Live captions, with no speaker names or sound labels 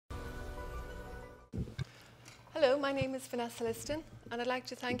Hello, my name is Vanessa Liston, and I'd like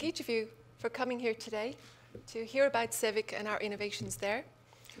to thank each of you for coming here today to hear about CiviQ and our innovations there.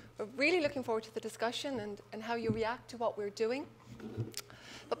 We're really looking forward to the discussion and how you react to what we're doing.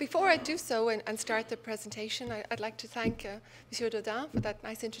 But before I do so and start the presentation, I'd like to thank Monsieur Dodin for that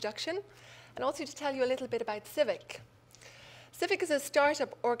nice introduction, and also to tell you a little bit about CiviQ. CiviQ is a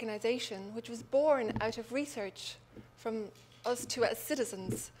startup organization which was born out of research from us two as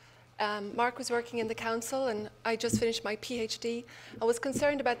citizens. Mark was working in the council, and I just finished my PhD. I was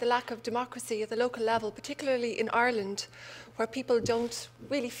concerned about the lack of democracy at the local level, particularly in Ireland, where people don't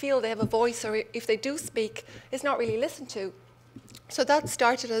really feel they have a voice, or if they do speak, it's not really listened to. So that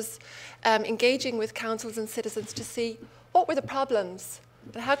started us engaging with councils and citizens to see what were the problems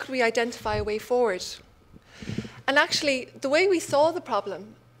and how could we identify a way forward. And actually, the way we saw the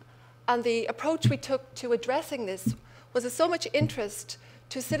problem and the approach we took to addressing this was of so much interest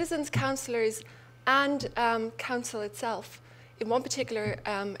to citizens, councillors, and council itself in one particular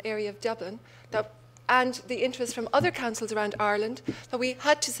area of Dublin, and the interest from other councils around Ireland, that we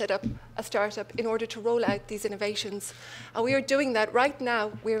had to set up a startup in order to roll out these innovations. And we are doing that right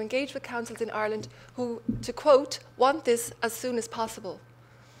now. We are engaged with councils in Ireland who, to quote, want this as soon as possible.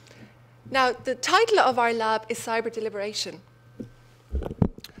 Now, the title of our lab is Cyber Deliberation.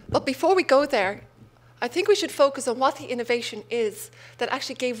 But before we go there, I think we should focus on what the innovation is that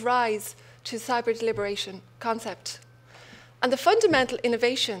actually gave rise to cyber deliberation concept. And the fundamental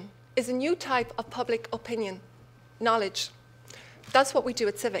innovation is a new type of public opinion knowledge. That's what we do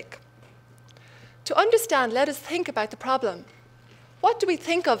at CiviQ. To understand, let us think about the problem. What do we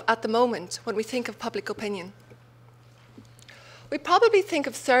think of at the moment when we think of public opinion? We probably think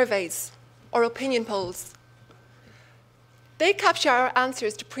of surveys or opinion polls. They capture our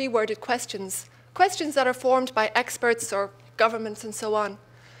answers to pre-worded questions that are formed by experts or governments and so on.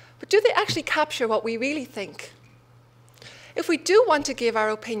 But do they actually capture what we really think? If we do want to give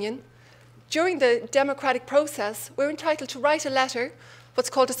our opinion, during the democratic process, we're entitled to write a letter, what's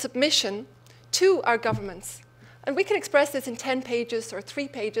called a submission, to our governments. And we can express this in 10 pages or 3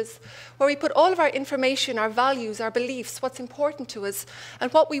 pages, where we put all of our information, our values, our beliefs, what's important to us,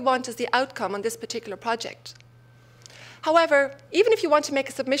 and what we want as the outcome on this particular project. However, even if you want to make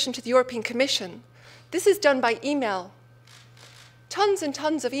a submission to the European Commission, this is done by email. Tons and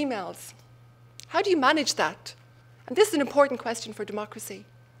tons of emails. How do you manage that? And this is an important question for democracy.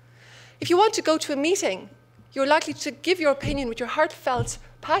 If you want to go to a meeting, you're likely to give your opinion with your heartfelt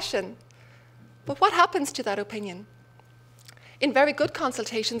passion. But what happens to that opinion? In very good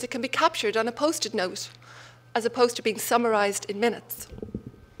consultations, it can be captured on a post-it note, as opposed to being summarized in minutes.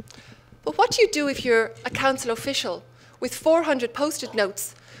 But what do you do if you're a council official with 400 post-it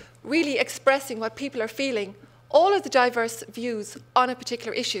notes, really expressing what people are feeling, all of the diverse views on a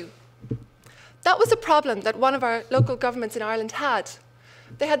particular issue? That was a problem that one of our local governments in Ireland had.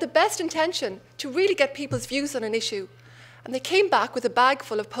 They had the best intention to really get people's views on an issue, and they came back with a bag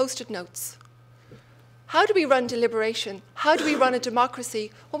full of post-it notes. How do we run deliberation? How do we run a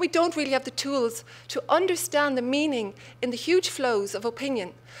democracy when we don't really have the tools to understand the meaning in the huge flows of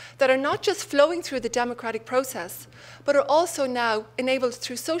opinion that are not just flowing through the democratic process, but are also now enabled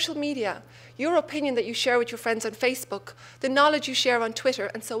through social media, your opinion that you share with your friends on Facebook, the knowledge you share on Twitter,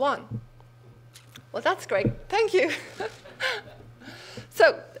 and so on? Well, that's great. Thank you.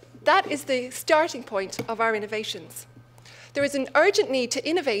 So that is the starting point of our innovations. There is an urgent need to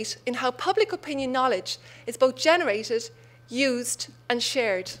innovate in how public opinion knowledge is both generated, used, and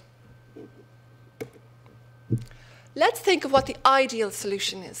shared. Let's think of what the ideal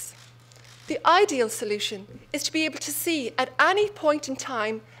solution is. The ideal solution is to be able to see at any point in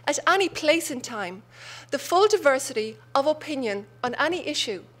time, at any place in time, the full diversity of opinion on any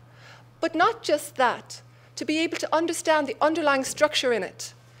issue. But not just that, to be able to understand the underlying structure in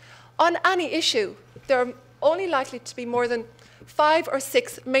it. On any issue, there are only likely to be more than 5 or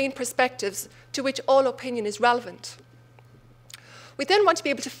 6 main perspectives to which all opinion is relevant. We then want to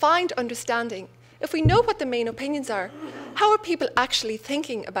be able to find understanding. If we know what the main opinions are, how are people actually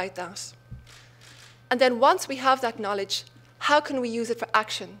thinking about that? And then once we have that knowledge, how can we use it for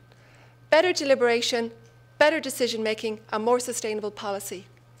action? Better deliberation, better decision making, and more sustainable policy.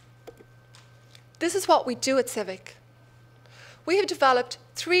 This is what we do at CiviQ. We have developed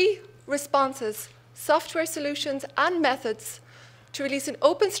 3 responses, software solutions and methods to release an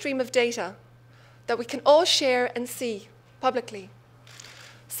open stream of data that we can all share and see publicly.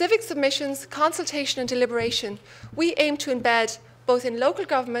 CiviQ submissions, consultation and deliberation, we aim to embed both in local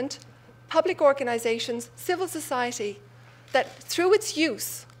government, public organisations, civil society, that through its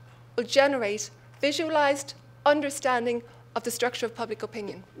use will generate visualised understanding of the structure of public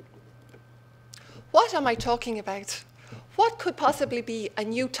opinion. What am I talking about? What could possibly be a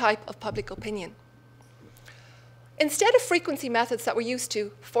new type of public opinion? Instead of frequency methods that we're used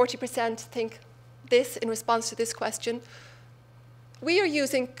to, 40% think this in response to this question, we are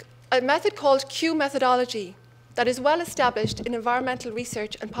using a method called Q methodology that is well established in environmental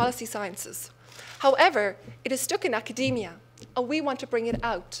research and policy sciences. However, it is stuck in academia, and we want to bring it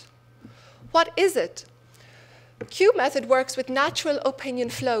out. What is it? Q method works with natural opinion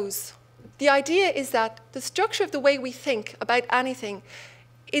flows. The idea is that the structure of the way we think about anything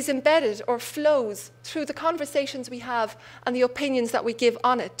is embedded or flows through the conversations we have and the opinions that we give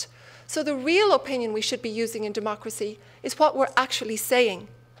on it. So the real opinion we should be using in democracy is what we're actually saying.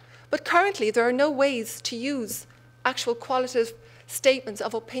 But currently, there are no ways to use actual qualitative statements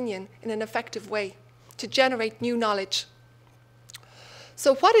of opinion in an effective way to generate new knowledge.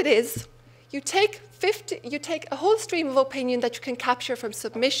 So what it is, you take a whole stream of opinion that you can capture from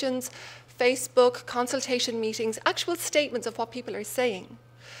submissions, Facebook, consultation meetings, actual statements of what people are saying.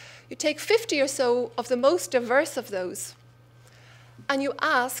 You take 50 or so of the most diverse of those, and you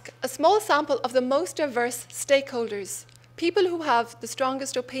ask a small sample of the most diverse stakeholders, people who have the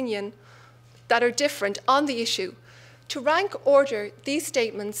strongest opinion that are different on the issue, to rank order these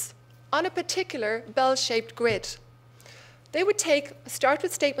statements on a particular bell-shaped grid. They would start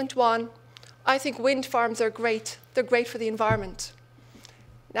with statement 1, I think wind farms are great, they're great for the environment.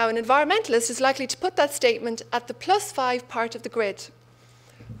 Now, an environmentalist is likely to put that statement at the +5 part of the grid,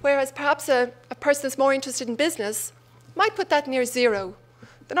 whereas perhaps a person that's more interested in business might put that near 0.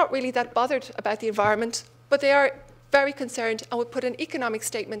 They're not really that bothered about the environment, but they are very concerned and would put an economic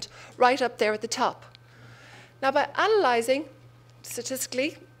statement right up there at the top. Now, by analysing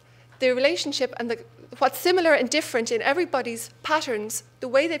statistically the relationship and what's similar and different in everybody's patterns, the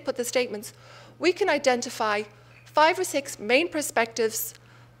way they put the statements, we can identify 5 or 6 main perspectives,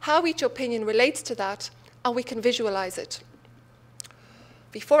 how each opinion relates to that, and we can visualize it.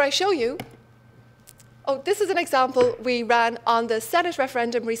 Before I show you, this is an example we ran on the Senate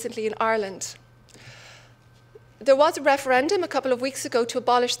referendum recently in Ireland. There was a referendum a couple of weeks ago to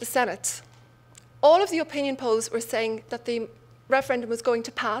abolish the Senate. All of the opinion polls were saying that the referendum was going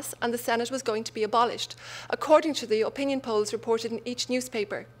to pass and the Senate was going to be abolished, according to the opinion polls reported in each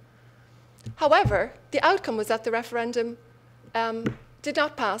newspaper. However, the outcome was that the referendum did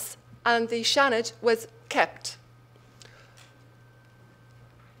not pass and the Seanad was kept.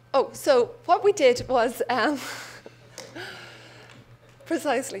 So what we did was,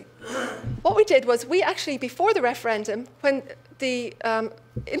 precisely, what we did was we actually, before the referendum, when the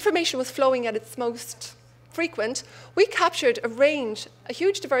information was flowing at its most frequent, we captured a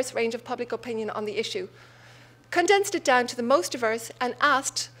huge diverse range of public opinion on the issue, condensed it down to the most diverse and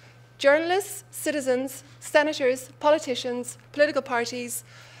asked journalists, citizens, senators, politicians, political parties,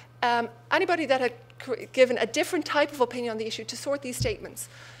 anybody that had given a different type of opinion on the issue to sort these statements.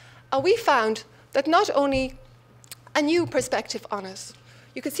 And we found that not only a new perspective on it,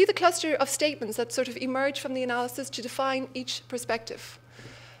 you could see the cluster of statements that sort of emerged from the analysis to define each perspective.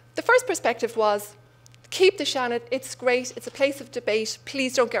 The first perspective was, keep the Seanad, it's great, it's a place of debate,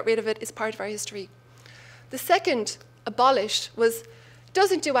 please don't get rid of it, it's part of our history. The second, abolish, was,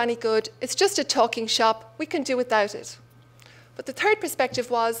 doesn't do any good, it's just a talking shop, we can do without it. But the third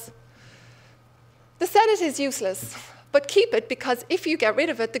perspective was, the Senate is useless, but keep it because if you get rid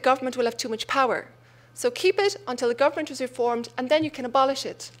of it, the government will have too much power. So keep it until the government is reformed, and then you can abolish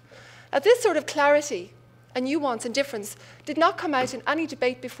it. Now, this sort of clarity and nuance and difference did not come out in any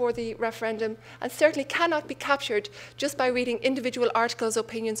debate before the referendum, and certainly cannot be captured just by reading individual articles,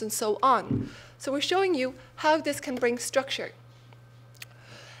 opinions, and so on. So we're showing you how this can bring structure.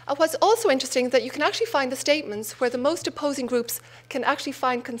 And what's also interesting is that you can actually find the statements where the most opposing groups can actually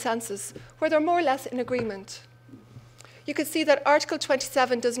find consensus, where they're more or less in agreement. You can see that Article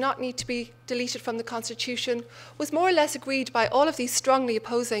 27 does not need to be deleted from the Constitution, was more or less agreed by all of these strongly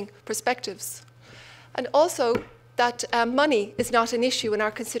opposing perspectives. And also that money is not an issue in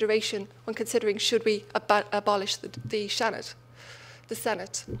our consideration when considering should we abolish the Seanad, the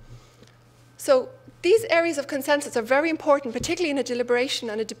Senate. So these areas of consensus are very important, particularly in a deliberation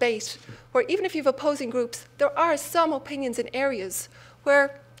and a debate, where even if you have opposing groups, there are some opinions in areas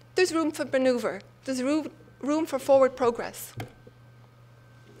where there's room for maneuver, there's room for forward progress.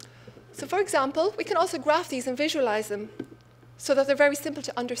 So for example, we can also graph these and visualize them so that they're very simple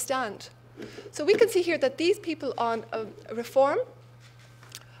to understand. So we can see here that these people on reform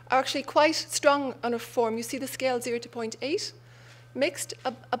are actually quite strong on reform. You see the scale 0 to 0.8, mixed,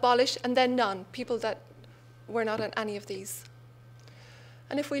 abolish, and then none, people that were not on any of these.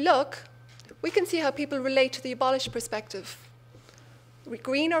 And if we look, we can see how people relate to the abolish perspective.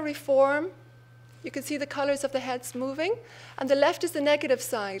 Green or reform, You can see the colours of the heads moving, and the left is the negative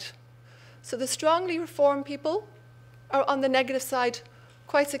side. So the strongly reformed people are on the negative side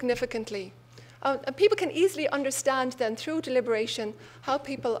quite significantly. And people can easily understand then through deliberation how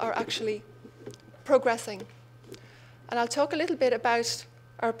people are actually progressing. And I'll talk a little bit about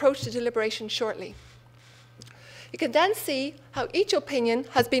our approach to deliberation shortly. You can then see how each opinion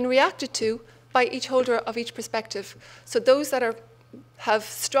has been reacted to by each holder of each perspective. So those that have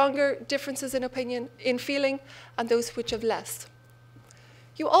stronger differences in opinion, in feeling, and those which have less.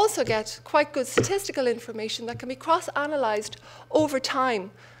 You also get quite good statistical information that can be cross-analysed over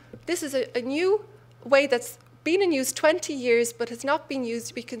time. This is a new way that's been in use 20 years but has not been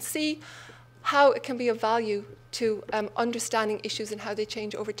used. We can see how it can be of value to understanding issues and how they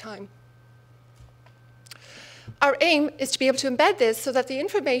change over time. Our aim is to be able to embed this so that the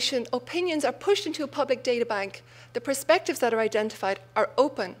information, opinions are pushed into a public data bank. The perspectives that are identified are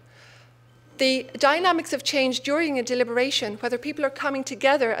open. The dynamics of change during a deliberation, whether people are coming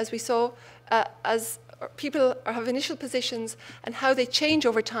together, as we saw, as people have initial positions, and how they change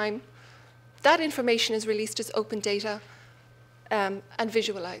over time, that information is released as open data and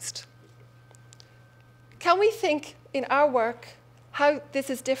visualized. Can we think in our work how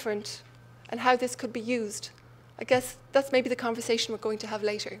this is different and how this could be used? I guess that's maybe the conversation we're going to have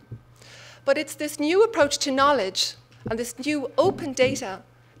later. But it's this new approach to knowledge and this new open data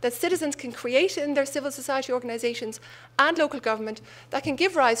that citizens can create in their civil society organizations and local government that can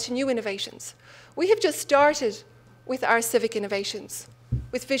give rise to new innovations. We have just started with our civic innovations,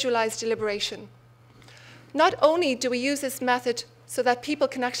 with visualized deliberation. Not only do we use this method so that people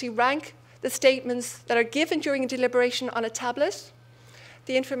can actually rank the statements that are given during a deliberation on a tablet,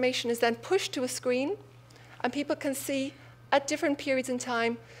 the information is then pushed to a screen, and people can see at different periods in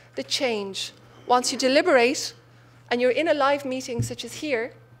time the change. Once you deliberate, and you're in a live meeting such as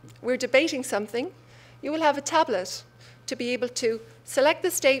here, we're debating something, you will have a tablet to be able to select the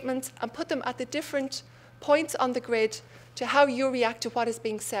statements and put them at the different points on the grid to how you react to what is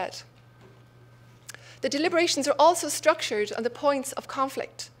being said. The deliberations are also structured on the points of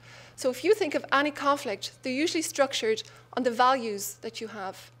conflict. So if you think of any conflict, they're usually structured on the values that you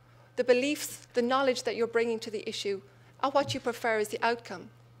have, the beliefs, the knowledge that you're bringing to the issue, and what you prefer as the outcome.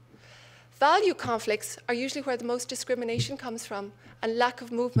 Value conflicts are usually where the most discrimination comes from and lack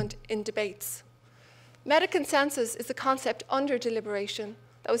of movement in debates. Meta-consensus is a concept under deliberation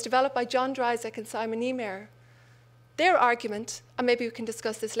that was developed by John Dryzek and Simon Niemeyer. Their argument, and maybe we can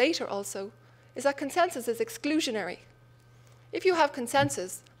discuss this later also, is that consensus is exclusionary. If you have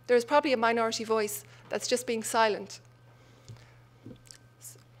consensus, there is probably a minority voice that's just being silent.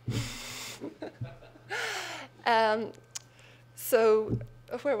 So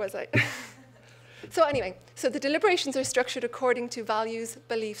where was I? So anyway, so the deliberations are structured according to values,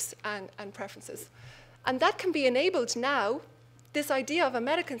 beliefs, and preferences. And that can be enabled now, this idea of a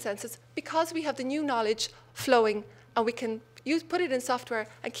meta-consensus, because we have the new knowledge flowing, and we can put it in software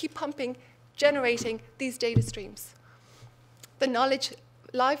and keep pumping, generating these data streams. The knowledge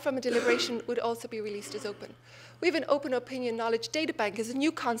live from a deliberation would also be released as open. We have an open opinion knowledge data bank as a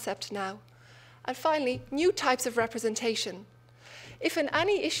new concept now. And finally, new types of representation. If in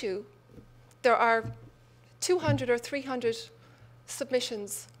any issue there are 200 or 300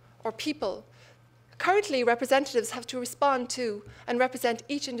 submissions or people, currently representatives have to respond to and represent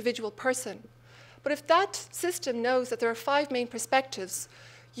each individual person. But if that system knows that there are 5 main perspectives,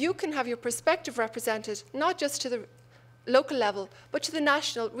 you can have your perspective represented not just to the local level, but to the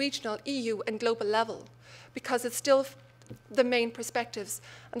national, regional, EU, and global level, because it's still the main perspectives.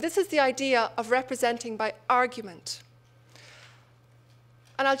 And this is the idea of representing by argument.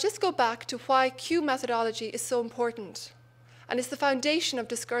 And I'll just go back to why Q methodology is so important, and it's the foundation of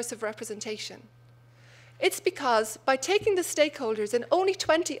discursive representation. It's because by taking the stakeholders, and only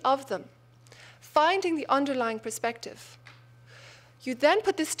 20 of them, finding the underlying perspective, you then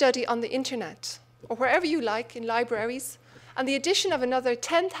put this study on the internet, or wherever you like, in libraries, and the addition of another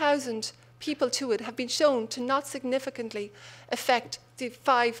 10,000 people to it have been shown to not significantly affect the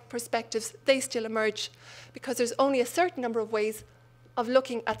 5 perspectives. They still emerge, because there's only a certain number of ways of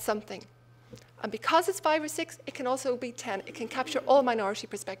looking at something. And because it's 5 or 6, it can also be 10. It can capture all minority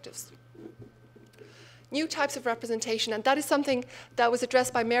perspectives. New types of representation, and that is something that was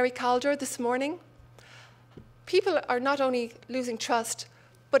addressed by Mary Calder this morning. People are not only losing trust,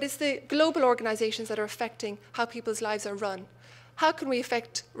 but it's the global organizations that are affecting how people's lives are run. How can we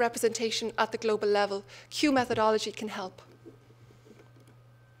affect representation at the global level? Q methodology can help.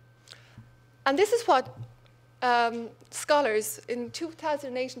 And this is what scholars in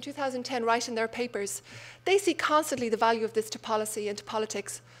 2008 and 2010 write in their papers. They see constantly the value of this to policy and to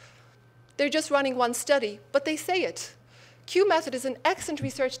politics. They're just running one study, but they say it. Q method is an excellent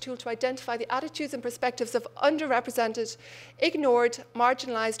research tool to identify the attitudes and perspectives of underrepresented, ignored,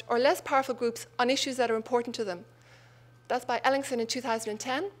 marginalized, or less powerful groups on issues that are important to them. That's by Ellingson in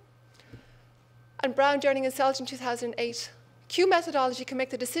 2010, and Brown, Durning, and Selge in 2008. Q methodology can make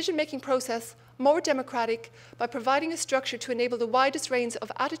the decision-making process more democratic by providing a structure to enable the widest range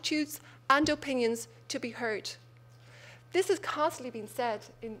of attitudes and opinions to be heard. This has constantly been said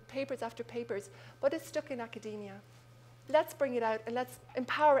in papers after papers, but it's stuck in academia. Let's bring it out and let's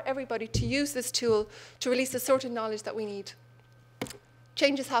empower everybody to use this tool to release the sort of knowledge that we need.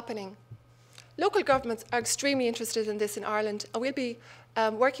 Change is happening. Local governments are extremely interested in this in Ireland, and we'll be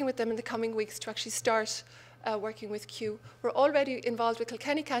working with them in the coming weeks to actually start working with Q. We're already involved with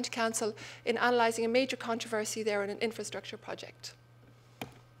Kilkenny County Council in analysing a major controversy there in an infrastructure project.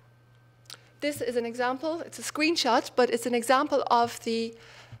 This is an example, it's a screenshot, but it's an example of the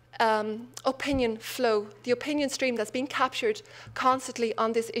opinion flow, the opinion stream that's being captured constantly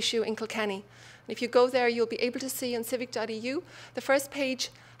on this issue in Kilkenny. And if you go there, you'll be able to see on civic.eu, the first page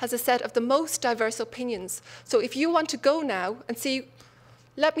has a set of the most diverse opinions. So if you want to go now and see,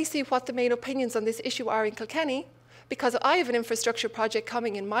 let me see what the main opinions on this issue are in Kilkenny, because I have an infrastructure project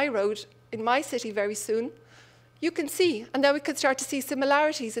coming in my road, in my city very soon, you can see, and then we could start to see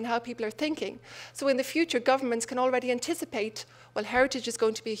similarities in how people are thinking. So in the future, governments can already anticipate, well, heritage is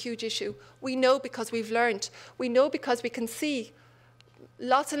going to be a huge issue. We know because we've learned. We know because we can see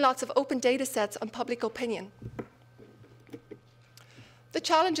lots and lots of open data sets on public opinion. The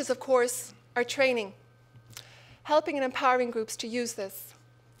challenges, of course, are training, helping and empowering groups to use this.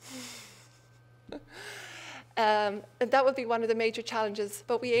 And that would be one of the major challenges,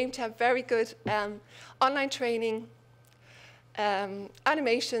 but we aim to have very good online training,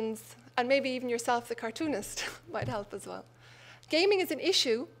 animations, and maybe even yourself, the cartoonist, might help as well. Gaming is an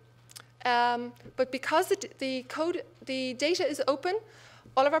issue, but because the data is open,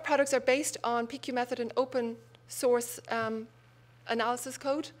 all of our products are based on PQ method and open source analysis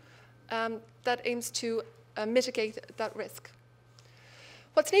code that aims to mitigate that risk.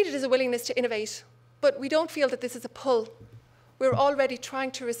 What's needed is a willingness to innovate. But we don't feel that this is a pull. We're already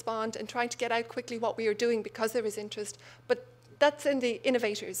trying to respond and trying to get out quickly what we are doing because there is interest. But that's in the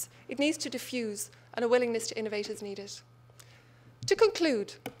innovators. It needs to diffuse, and a willingness to innovate is needed. To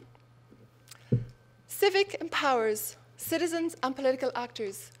conclude, CiviQ empowers citizens and political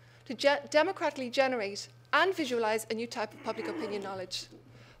actors to democratically generate and visualize a new type of public opinion knowledge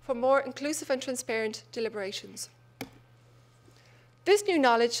for more inclusive and transparent deliberations. This new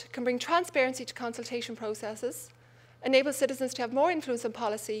knowledge can bring transparency to consultation processes, enable citizens to have more influence on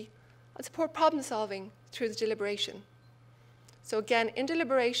policy, and support problem solving through the deliberation. So again, in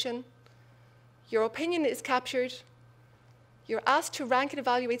deliberation, your opinion is captured, you're asked to rank and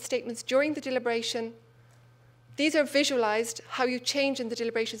evaluate statements during the deliberation. These are visualized, how you change in the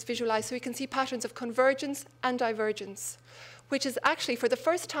deliberation is visualized, so we can see patterns of convergence and divergence, which is actually, for the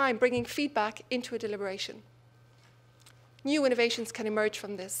first time, bringing feedback into a deliberation. New innovations can emerge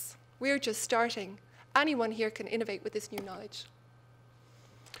from this. We're just starting. Anyone here can innovate with this new knowledge.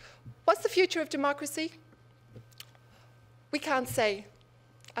 What's the future of democracy? We can't say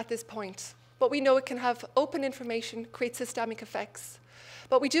at this point, but we know it can have open information, create systemic effects.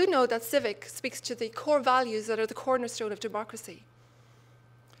 But we do know that CiviQ speaks to the core values that are the cornerstone of democracy.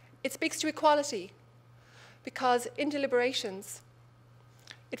 It speaks to equality, because in deliberations,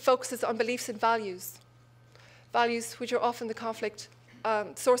 it focuses on beliefs and values. Values which are often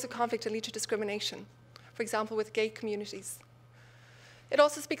the source of conflict and lead to discrimination, for example, with gay communities. It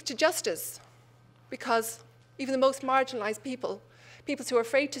also speaks to justice, because even the most marginalized people who are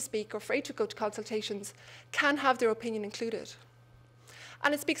afraid to speak or afraid to go to consultations, can have their opinion included.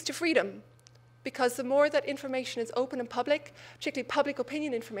 And it speaks to freedom, because the more that information is open and public, particularly public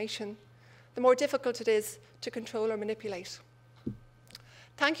opinion information, the more difficult it is to control or manipulate.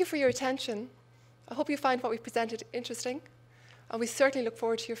 Thank you for your attention. I hope you find what we presented interesting, and we certainly look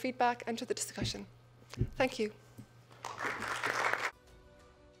forward to your feedback and to the discussion. Thank you.